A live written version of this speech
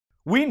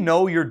We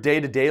know your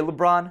day-to-day,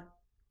 LeBron,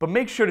 but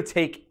make sure to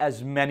take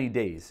as many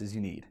days as you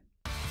need.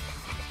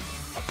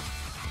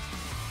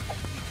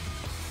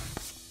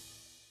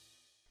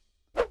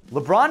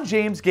 LeBron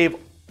James gave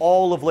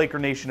all of Laker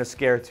Nation a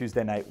scare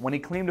Tuesday night when he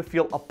claimed to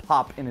feel a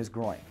pop in his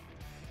groin.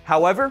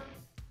 However,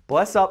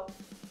 bless up,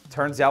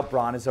 turns out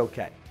Bron is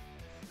okay.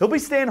 He'll be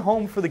staying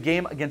home for the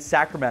game against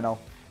Sacramento,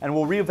 and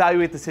we'll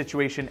reevaluate the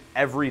situation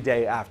every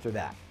day after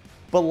that.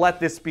 But let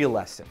this be a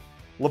lesson.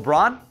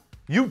 LeBron,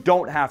 you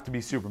don't have to be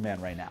Superman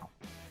right now.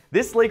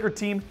 This Laker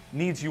team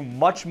needs you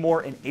much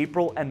more in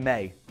April and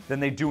May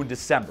than they do in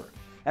December.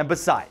 And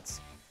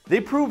besides,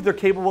 they proved they're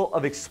capable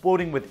of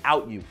exploding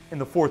without you in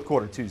the fourth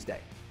quarter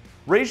Tuesday.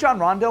 Rajon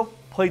Rondo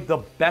played the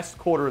best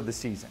quarter of the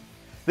season.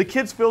 The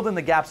kids filled in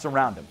the gaps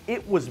around him.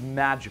 It was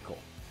magical.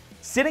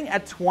 Sitting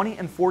at 20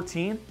 and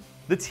 14,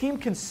 the team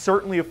can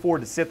certainly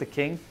afford to sit the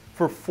King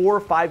for 4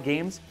 or 5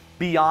 games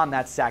beyond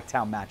that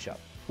Sacktown matchup,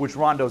 which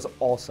Rondo's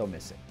also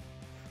missing.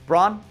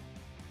 Bron,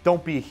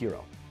 don't be a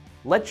hero.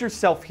 Let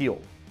yourself heal.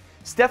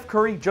 Steph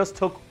Curry just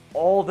took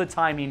all the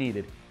time he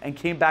needed and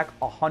came back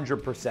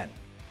 100%.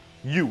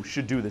 You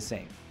should do the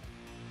same.